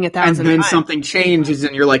this meeting 1,000 times. And then something changes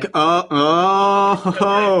and you're like, oh.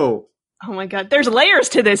 Oh my God. There's layers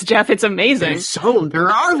to this, Jeff. It's amazing. There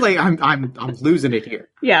are layers. I'm losing it here.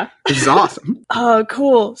 Yeah. This is awesome. Oh,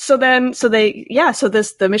 cool. So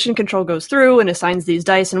the mission control goes through and assigns these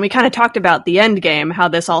dice, and we kind of talked about the end game, how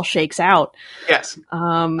this all shakes out. Yes.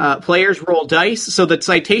 Players roll dice, so the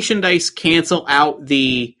citation dice cancel out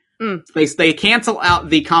the They cancel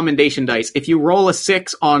out the commendation dice. If you roll a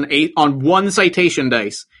 6 on one citation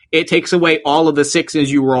dice, it takes away all of the 6s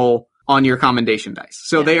you roll on your commendation dice.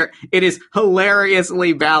 So it is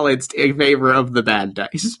hilariously balanced in favor of the bad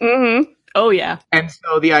dice. Mm-hmm. Oh yeah. And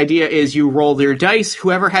so the idea is you roll your dice.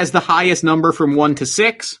 Whoever has the highest number from 1 to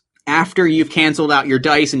 6, after you've canceled out your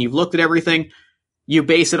dice and you've looked at everything, you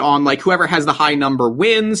base it on, like, whoever has the high number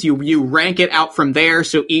wins. You rank it out from there,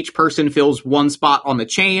 so each person fills one spot on the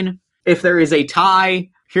chain. If there is a tie,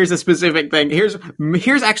 here's a specific thing.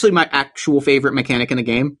 Here's actually my actual favorite mechanic in the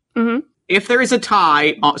game. Mm-hmm. If there is a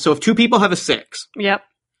tie, so if 2 people have a 6, yep,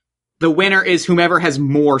 the winner is whomever has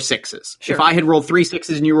more 6s. Sure. If I had rolled 3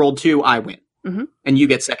 6s and you rolled 2, I win. Mm-hmm. And you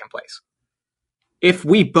get second place. If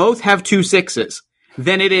we both have 2 6s,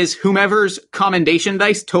 then it is whomever's commendation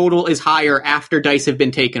dice total is higher after dice have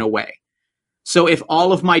been taken away. So if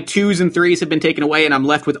all of my 2s and 3s have been taken away and I'm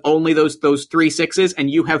left with only those 3 6s, and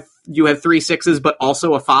you have 3 6s but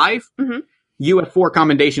also a 5, mm-hmm, you have 4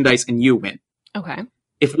 commendation dice and you win. Okay.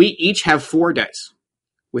 If we each have 4 dice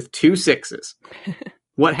with 2 6s,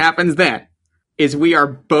 what happens then is we are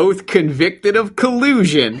both convicted of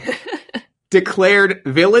collusion, declared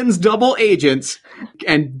villains, double agents,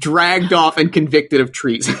 and dragged off and convicted of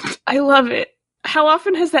treason. I love it. How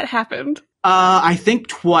often has that happened? I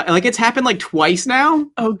think it's happened like twice now.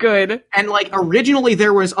 Oh, good. And like originally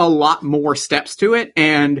there was a lot more steps to it,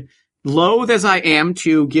 and loath as I am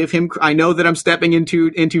to give him, I know that I'm stepping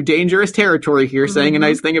into dangerous territory here, saying a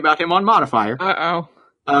nice thing about him on modifier.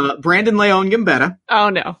 Brandon Leon Gambetta. Oh,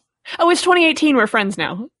 no. Oh, it's 2018. We're friends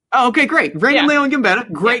now. Oh, okay, great. Brandon Leon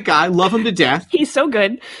Gambetta, great guy, love him to death. He's so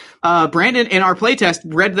good. Brandon, in our playtest,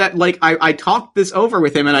 read that, like, I talked this over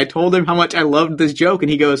with him, and I told him how much I loved this joke, and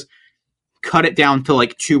he goes, cut it down to,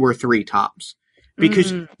 like, 2 or 3 tops.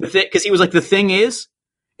 Because because he was like, the thing is,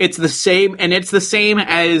 it's the same, and it's the same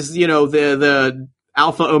as, you know, the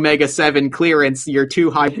Alpha Omega 7 clearance, you're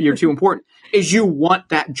too high, you're too important, is you want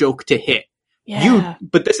that joke to hit. Yeah.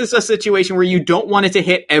 But this is a situation where you don't want it to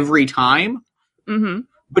hit every time,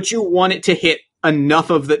 but you want it to hit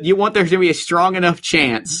enough you want there to be a strong enough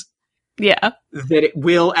chance that it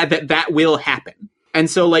will, that will happen. And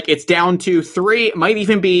so, like, it's down to 3. It might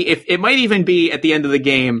even be at the end of the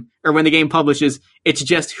game, or when the game publishes. It's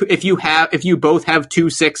just if you both have 2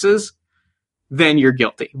 6s, then you're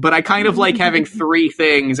guilty. But I kind of like having 3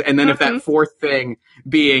 things, and then if that 4th thing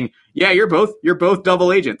being, you're both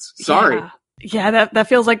double agents. Sorry. Yeah, that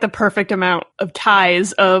feels like the perfect amount of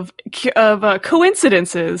ties of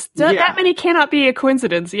coincidences. That many cannot be a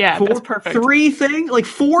coincidence. Yeah, that's perfect. 3 things, like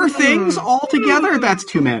 4 things all together. That's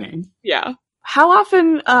too many. Yeah. How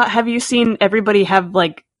often have you seen everybody have,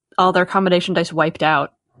 like, all their combination dice wiped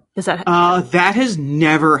out? Is that that has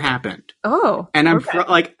never happened. Oh, and I'm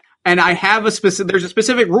and I have there's a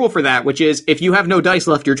specific rule for that, which is if you have no dice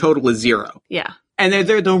left, your total is 0. Yeah. And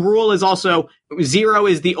the rule is also 0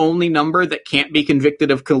 is the only number that can't be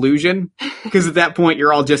convicted of collusion, because at that point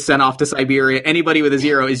you're all just sent off to Siberia. Anybody with a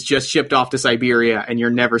 0 is just shipped off to Siberia, and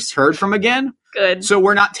you're never heard from again. Good. So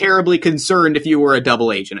we're not terribly concerned if you were a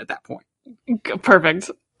double agent at that point.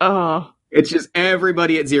 Perfect. Oh. It's just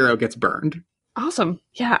everybody at 0 gets burned. Awesome.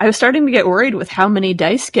 Yeah, I was starting to get worried with how many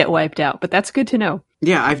dice get wiped out, but that's good to know.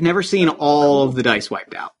 Yeah, I've never seen all of the dice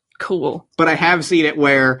wiped out. Cool. But I have seen it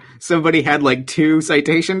where somebody had like 2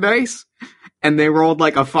 citation dice, and they rolled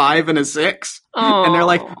like a 5 and a 6. Oh. And they're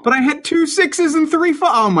like, but I had 2 6s and 3 5.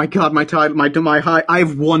 Oh my god, my high. I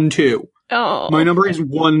have 1 2. Oh. My number is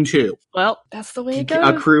 1 2. Well, that's the way it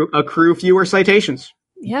goes. Accrue fewer citations.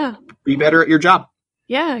 Yeah. Be better at your job.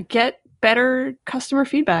 Yeah, get better customer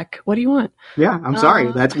feedback. What do you want? Yeah, I'm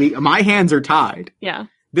sorry. That's me. My hands are tied. Yeah.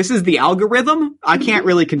 This is the algorithm. I can't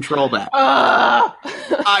really control that.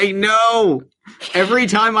 I know. Every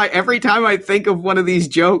time I think of one of these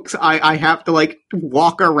jokes, I have to like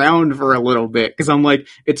walk around for a little bit because I'm like,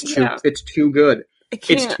 it's too good.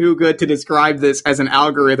 It's too good to describe this as an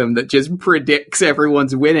algorithm that just predicts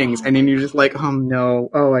everyone's winnings, and then you're just like, oh no,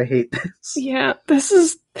 I hate this. Yeah, this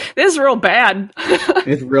is real bad.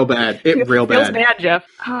 It's real bad. It real bad. Feels bad, Jeff.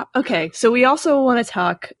 Okay, so we also want to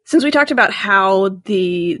talk, since we talked about how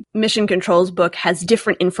the mission controls book has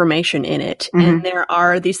different information in it, and there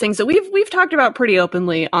are these things that we've talked about pretty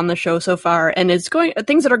openly on the show so far, and it's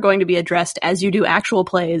things that are going to be addressed as you do actual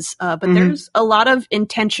plays, but there's a lot of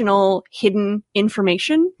intentional hidden information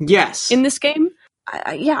in this game.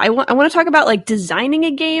 I want to talk about like designing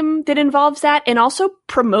a game that involves that, and also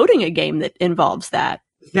promoting a game that involves that.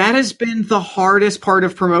 That has been the hardest part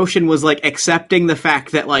of promotion, was like accepting the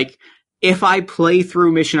fact that like if I play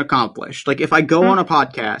through Mission Accomplished, like if I go on a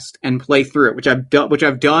podcast and play through it, which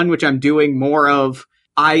I'm doing more of,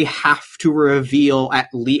 I have to reveal at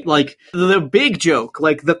least like the big joke,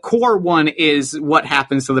 like the core one is what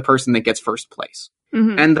happens to the person that gets first place.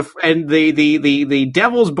 And the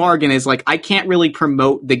devil's bargain is like, I can't really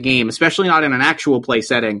promote the game, especially not in an actual play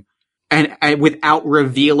setting, and without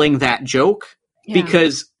revealing that joke,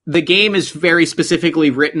 because the game is very specifically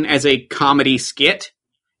written as a comedy skit.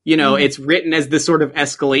 You know, it's written as this sort of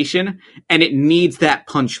escalation, and it needs that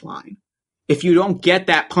punchline. If you don't get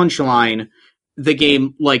that punchline, the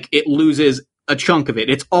game, like, it loses a chunk of it.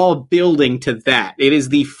 It's all building to that. It is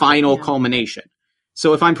the final culmination.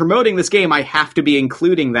 So if I'm promoting this game, I have to be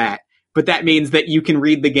including that. But that means that you can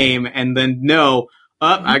read the game and then know,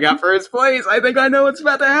 I got first place. I think I know what's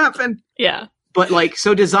about to happen. Yeah. But like,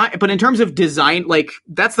 but in terms of design, like,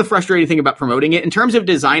 that's the frustrating thing about promoting it. In terms of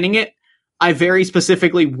designing it, I very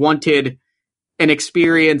specifically wanted an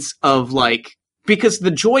experience of like, because the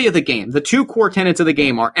joy of the game, the 2 core tenets of the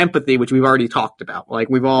game are empathy, which we've already talked about. Like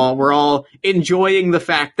we're all enjoying the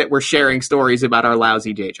fact that we're sharing stories about our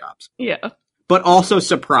lousy day jobs. Yeah. But also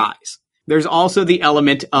surprise. There's also the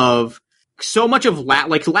element of so much of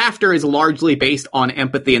laughter is largely based on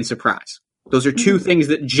empathy and surprise. Those are 2 things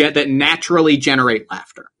that naturally generate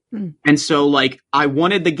laughter. And so like I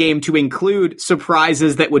wanted the game to include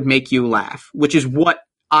surprises that would make you laugh, which is what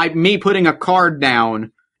me putting a card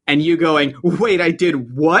down and you going, wait, I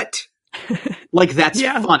did what? Like, that's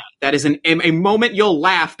funny. That is a moment you'll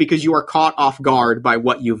laugh because you are caught off guard by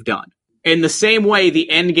what you've done. In the same way, the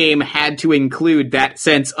end game had to include that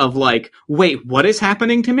sense of like, wait, what is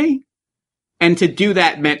happening to me? And to do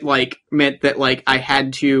that meant that like I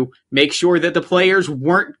had to make sure that the players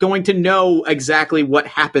weren't going to know exactly what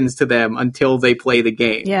happens to them until they play the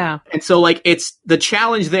game. Yeah. And so like the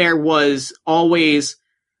challenge there was always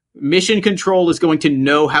mission control is going to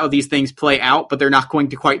know how these things play out, but they're not going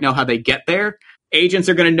to quite know how they get there. Agents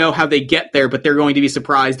are going to know how they get there, but they're going to be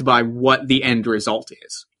surprised by what the end result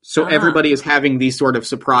is. So everybody is having these sort of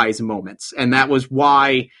surprise moments. And that was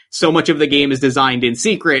why so much of the game is designed in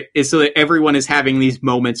secret, is so that everyone is having these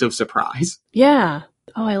moments of surprise. Yeah.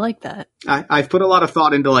 Oh, I like that. I've put a lot of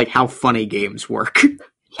thought into like how funny games work.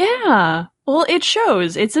 Yeah. Well, it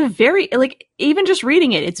shows. It's a very, like, even just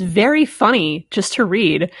reading it, it's very funny just to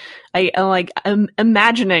read. I'm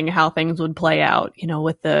imagining how things would play out, you know,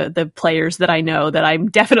 with the players that I know that I'm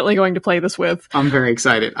definitely going to play this with. I'm very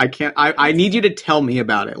excited. I need you to tell me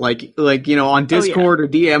about it. Like, you know, on Discord or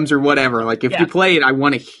DMs or whatever. Like, if you play it, I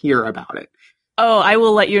want to hear about it. Oh, I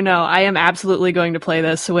will let you know. I am absolutely going to play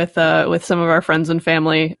this with some of our friends and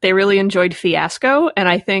family. They really enjoyed Fiasco, and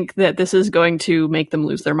I think that this is going to make them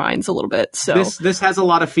lose their minds a little bit. So this has a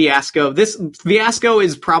lot of Fiasco. This Fiasco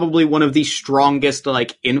is probably one of the strongest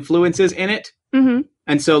like influences in it. Mm-hmm.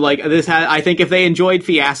 And so like I think if they enjoyed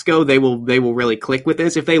Fiasco, they will really click with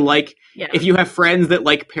this. If they like, if you have friends that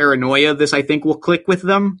like Paranoia, this I think will click with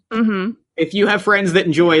them. Mm-hmm. If you have friends that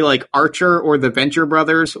enjoy like Archer or the Venture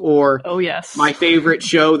Brothers or my favorite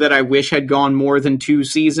show that I wish had gone more than 2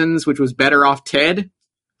 seasons, which was Better Off Ted.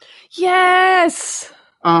 Yes.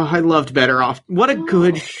 Oh, I loved Better Off. What a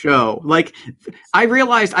good show. Like, I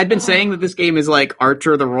realized I'd been saying that this game is like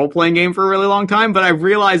Archer, the role-playing game, for a really long time, but I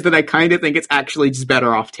realized that I kind of think it's actually just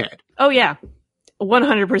Better Off Ted. Oh, yeah.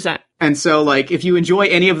 100%. And so, like, if you enjoy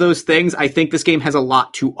any of those things, I think this game has a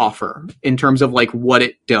lot to offer in terms of, like, what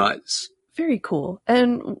it does. Very cool.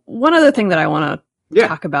 And one other thing that I want to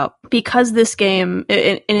talk about, because this game,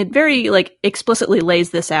 and it very like explicitly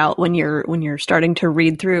lays this out when you're starting to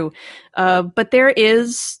read through, but there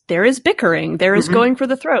is bickering, there is going for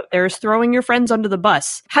the throat, there is throwing your friends under the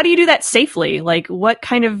bus. How do you do that safely? Like, what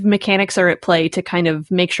kind of mechanics are at play to kind of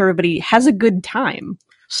make sure everybody has a good time?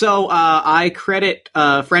 So I credit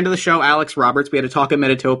a friend of the show, Alex Roberts. We had a talk at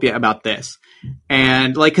Metatopia about this,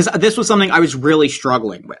 and like, because this was something I was really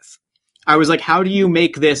struggling with. I was like, how do you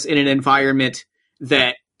make this in an environment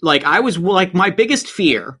that, like, my biggest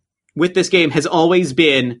fear with this game has always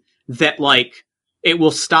been that, like, it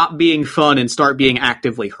will stop being fun and start being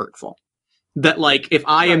actively hurtful. That, like, if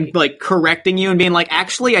I am, like, correcting you and being like,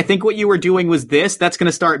 actually, I think what you were doing was this, that's going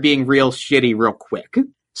to start being real shitty real quick.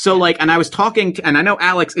 So, like, and I was talking to, and I know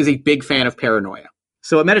Alex is a big fan of Paranoia.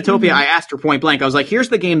 So at Metatopia, I asked her point blank, I was like, here's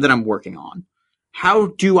the game that I'm working on. How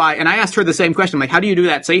do I, and I asked her the same question, like, how do you do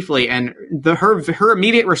that safely? And her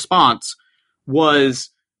immediate response was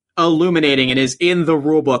illuminating and is in the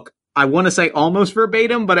rulebook. I want to say almost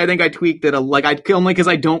verbatim, but I think I tweaked it only because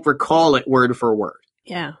I don't recall it word for word.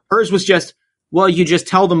 Yeah. Hers was just, well, you just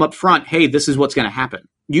tell them up front, hey, this is what's going to happen.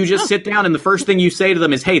 You just sit down and the first thing you say to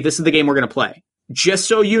them is, hey, this is the game we're going to play. Just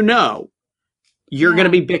so you know, you're going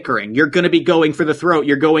to be bickering. You're going to be going for the throat.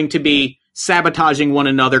 You're going to be sabotaging one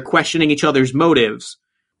another, questioning each other's motives,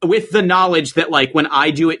 with the knowledge that, like, when I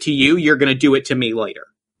do it to you, you're going to do it to me later.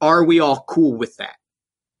 Are we all cool with that?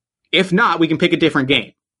 If not, we can pick a different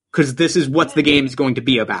game, because this is what the game is going to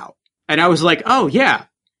be about. And I was like, oh, yeah,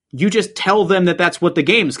 you just tell them that that's what the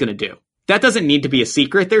game's going to do. That doesn't need to be a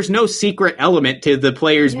secret. There's no secret element to the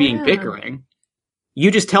players being bickering.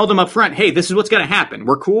 You just tell them up front, hey, this is what's going to happen.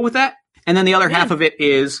 We're cool with that? And then the other half of it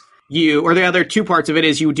is the other 2 parts of it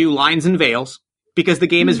is you do lines and veils, because the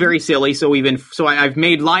game is very silly. So I've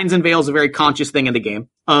made lines and veils a very conscious thing in the game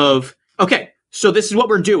of, okay, so this is what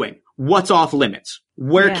we're doing. What's off limits?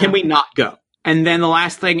 Where can we not go? And then the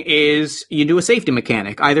last thing is you do a safety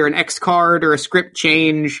mechanic, either an X card or a script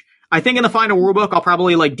change. I think in the final rulebook, I'll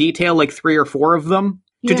probably like detail like 3 or 4 of them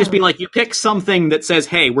to just be like, you pick something that says,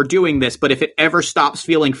 hey, we're doing this, but if it ever stops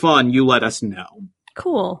feeling fun, you let us know.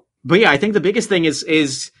 Cool. But yeah, I think the biggest thing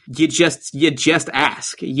is you just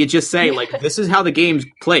ask. You just say, like, this is how the game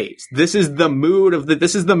plays. This is the mood of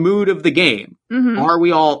the game. Mm-hmm. Are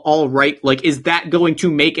we all right? Like, is that going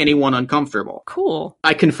to make anyone uncomfortable? Cool.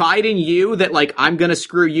 I confide in you that, like, I'm gonna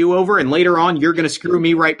screw you over, and later on you're gonna screw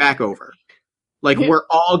me right back over. Like, we're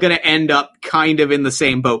all gonna end up kind of in the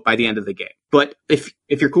same boat by the end of the game. But if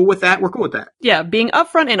you're cool with that, we're cool with that. Yeah, being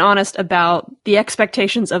upfront and honest about the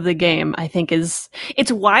expectations of the game, I think it's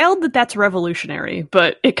wild that that's revolutionary,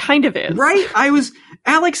 but it kind of is. Right?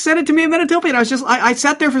 Alex said it to me in Metatopia, and I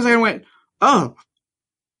sat there for a second and went, oh,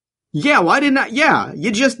 yeah, why didn't I? Yeah,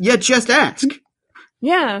 you just ask.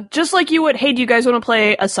 Yeah, just like you would, hey, do you guys want to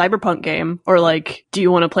play a cyberpunk game? Or like, do you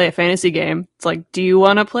want to play a fantasy game? It's like, do you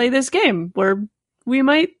want to play this game where we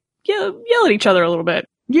might yell at each other a little bit?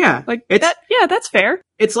 Yeah. Like, that's fair.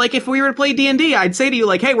 It's like if we were to play D&D, I'd say to you,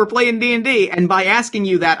 like, hey, we're playing D&D, and by asking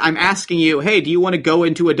you that, I'm asking you, hey, do you want to go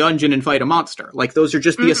into a dungeon and fight a monster? Like, those are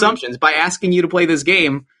just the assumptions. By asking you to play this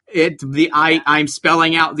game, I'm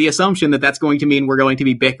spelling out the assumption that that's going to mean we're going to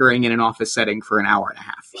be bickering in an office setting for an hour and a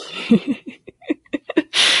half.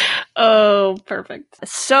 Oh, perfect.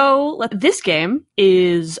 So, this game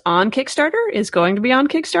is on Kickstarter, is going to be on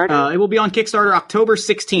Kickstarter? It will be on Kickstarter October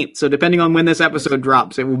 16th, so depending on when this episode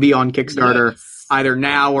drops, it will be on Kickstarter either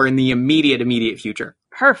now or in the immediate future.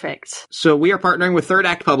 Perfect. So we are partnering with Third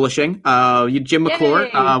Act Publishing, Jim McClure,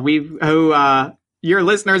 who your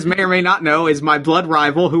listeners may or may not know is my blood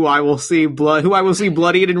rival, who I will see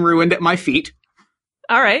bloodied and ruined at my feet.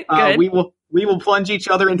 All right, good. We will plunge each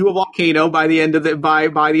other into a volcano by the end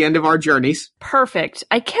of our journeys. Perfect.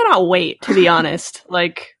 I cannot wait, to be honest.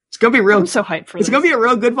 Like, it's gonna be real. I'm so hyped for this. It's gonna be a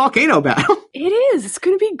real good volcano battle. It is. It's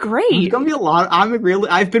gonna be great. It's gonna be a lot.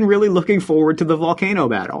 I've been really looking forward to the volcano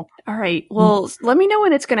battle. All right. Well, let me know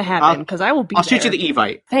when it's gonna happen, because I will be. I'll shoot you the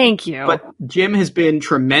Evite. Thank you. But Jim has been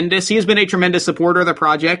tremendous. He has been a tremendous supporter of the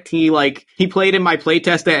project. He played in my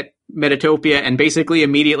playtest at Metatopia and basically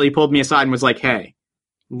immediately pulled me aside and was like, "Hey,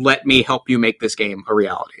 let me help you make this game a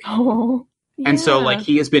reality." Oh, yeah. And so,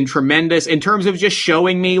 he has been tremendous in terms of just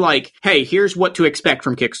showing me, hey, here's what to expect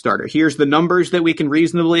from Kickstarter. Here's the numbers that we can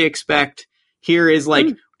reasonably expect. Here is,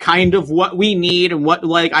 kind of what we need and what,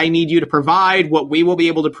 I need you to provide, what we will be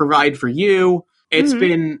able to provide for you. It's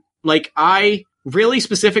been, I really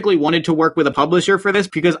specifically wanted to work with a publisher for this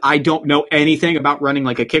because I don't know anything about running,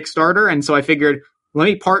 a Kickstarter. And so I figured, let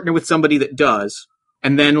me partner with somebody that does.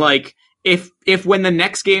 And then, if when the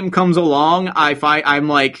next game comes along, I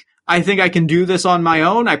think I can do this on my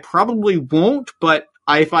own, I probably won't, but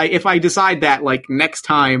if I decide that, next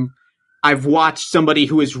time I've watched somebody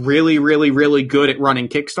who is really, really, really good at running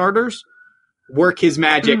Kickstarters work his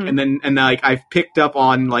magic, and I've picked up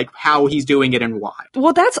on, how he's doing it and why.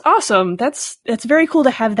 Well, that's awesome. That's very cool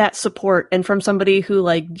to have that support, and from somebody who,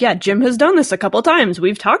 Jim has done this a couple of times.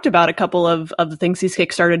 We've talked about a couple of the things he's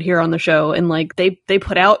kickstarted here on the show, and, they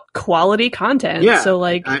put out quality content. Yeah. So,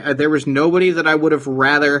 there was nobody I would have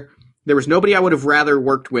rather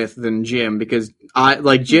worked with than Jim, because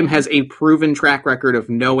Jim has a proven track record of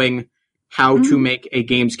knowing how to make a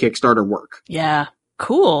game's Kickstarter work. Yeah.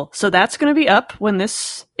 Cool. So that's going to be up when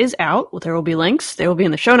this is out. There will be links. They will be in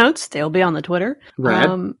the show notes. They will be on the Twitter.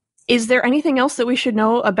 Rad. Is there anything else that we should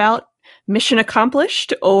know about Mission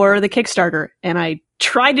Accomplished or the Kickstarter? And I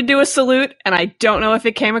tried to do a salute, and I don't know if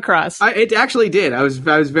it came across. It actually did. I was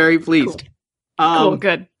very pleased. Cool,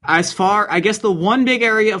 good. I guess the one big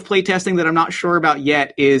area of playtesting that I'm not sure about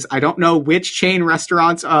yet is I don't know which chain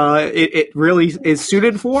restaurants it really is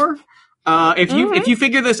suited for. If you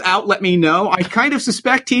figure this out, let me know. I kind of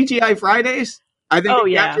suspect TGI Fridays. I think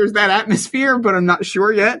it captures that atmosphere, but I'm not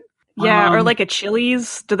sure yet. Yeah, or a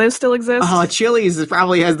Chili's. Do those still exist? Chili's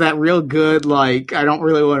probably has that real good, I don't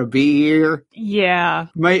really want to be here. Yeah.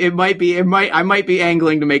 I might be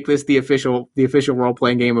angling to make this the official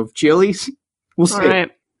role-playing game of Chili's. We'll see. All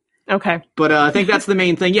right. Okay. But I think that's the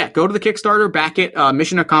main thing. Yeah, go to the Kickstarter, back it.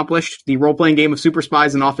 Mission Accomplished, the role-playing game of super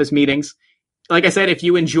spies and office meetings. Like I said, if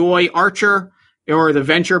you enjoy Archer or the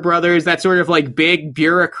Venture Brothers, that sort of big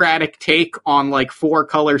bureaucratic take on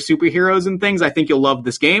 4-color superheroes and things, I think you'll love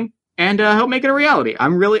this game and help make it a reality.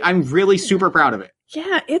 I'm really super proud of it.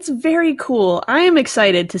 Yeah, it's very cool. I am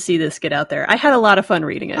excited to see this get out there. I had a lot of fun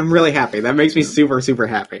reading it. I'm really happy. That makes me super, super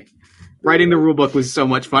happy. Writing the rulebook was so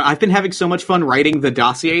much fun. I've been having so much fun writing the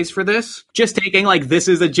dossiers for this. Just taking this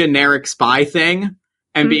is a generic spy thing.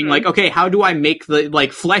 And being okay, how do I make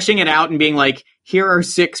fleshing it out and being here are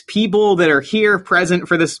 6 people that are here present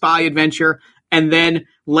for the spy adventure, and then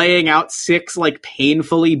laying out 6,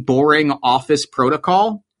 painfully boring office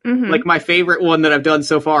protocol. My favorite one that I've done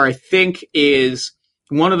so far, I think, is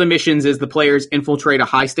one of the missions is the players infiltrate a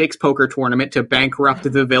high-stakes poker tournament to bankrupt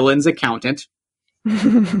the villain's accountant.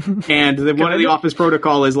 And one of the office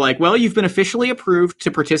protocol is well, you've been officially approved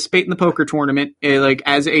to participate in the poker tournament,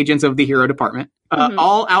 as agents of the hero department.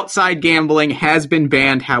 All outside gambling has been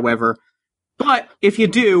banned, however. But if you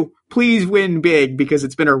do, please win big, because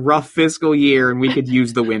it's been a rough fiscal year and we could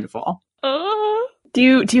use the windfall. Do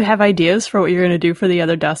you have ideas for what you're going to do for the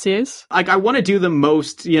other dossiers? I want to do the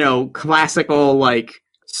most, classical,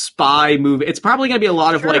 spy movie. It's probably going to be a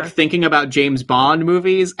lot of like thinking about James Bond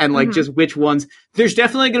movies and like just which ones. There's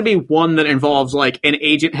definitely going to be one that involves like an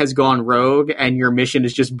agent has gone rogue and your mission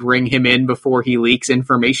is just bring him in before he leaks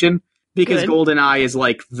information. Because GoldenEye is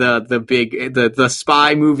like the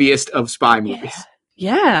spy movieist of spy movies.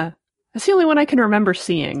 Yeah. That's the only one I can remember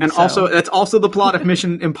seeing. And also, that's also the plot of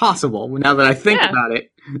Mission Impossible, now that I think about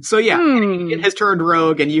it. So yeah, it has turned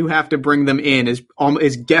rogue and you have to bring them in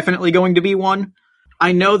is definitely going to be one.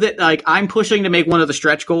 I know that like I'm pushing to make one of the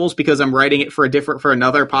stretch goals because I'm writing it for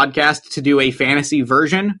another podcast to do a fantasy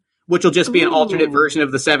version, which will just be an alternate version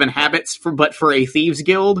of the 7 Habits but for a thieves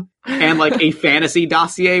guild and like a fantasy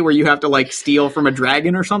dossier where you have to like steal from a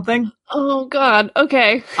dragon or something. Oh god,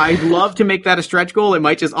 okay. I'd love to make that a stretch goal. It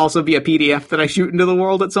might just also be a PDF that I shoot into the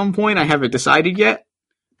world at some point. I haven't decided yet.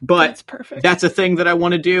 But that's a thing that I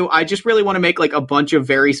want to do. I just really want to make like a bunch of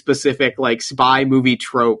very specific like spy movie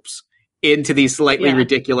tropes into these slightly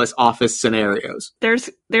ridiculous office scenarios. There's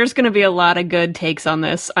going to be a lot of good takes on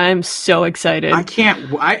this. I'm so excited.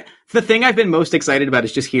 The thing I've been most excited about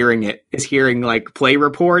is just hearing like play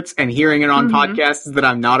reports and hearing it on podcasts that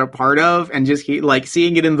I'm not a part of, and just like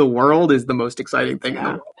seeing it in the world is the most exciting thing in the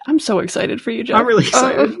world. I'm so excited for you, Jeff. I'm really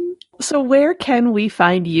excited. So where can we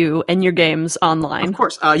find you and your games online? Of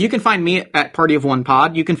course. You can find me at Party of One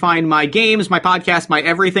Pod. You can find my games, my podcast, my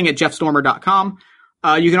everything at jeffstormer.com.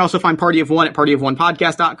 You can also find Party of One at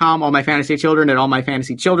partyofonepodcast.com, all my fantasy children at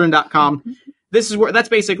allmyfantasychildren.com. That's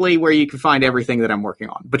basically where you can find everything that I'm working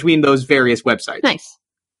on between those various websites. Nice.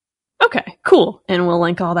 Okay, cool. And we'll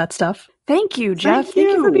link all that stuff. Thank you, Jeff. Thank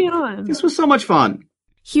you for being on. This was so much fun.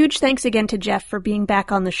 Huge thanks again to Jeff for being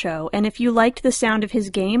back on the show. And if you liked the sound of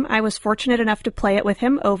his game, I was fortunate enough to play it with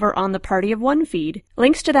him over on the Party of One feed.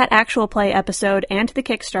 Links to that actual play episode and to the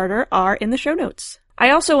Kickstarter are in the show notes.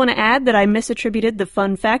 I also want to add that I misattributed the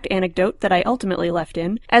fun fact anecdote that I ultimately left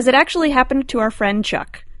in, as it actually happened to our friend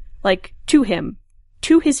Chuck. Like, to him.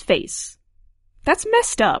 To his face. That's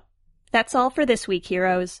messed up. That's all for this week,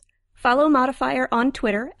 heroes. Follow Modifier on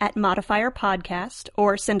Twitter at Modifier Podcast,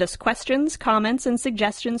 or send us questions, comments, and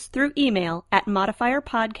suggestions through email at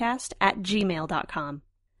modifierpodcast@gmail.com.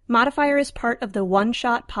 Modifier is part of the One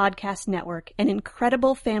Shot Podcast Network, an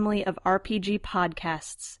incredible family of RPG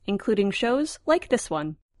podcasts, including shows like this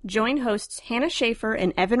one. Join hosts Hannah Schaefer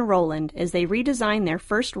and Evan Rowland as they redesign their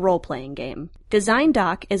first role-playing game. Design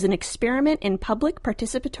Doc is an experiment in public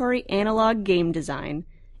participatory analog game design.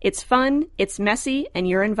 It's fun, it's messy, and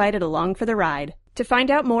you're invited along for the ride. To find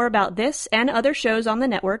out more about this and other shows on the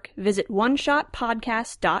network, visit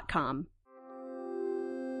oneshotpodcast.com.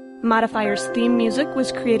 Modifier's theme music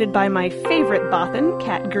was created by my favorite bothan,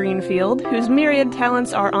 Kat Greenfield, whose myriad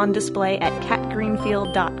talents are on display at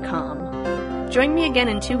katgreenfield.com. Join me again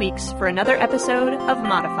in 2 weeks for another episode of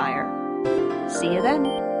Modifier. See you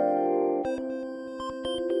then.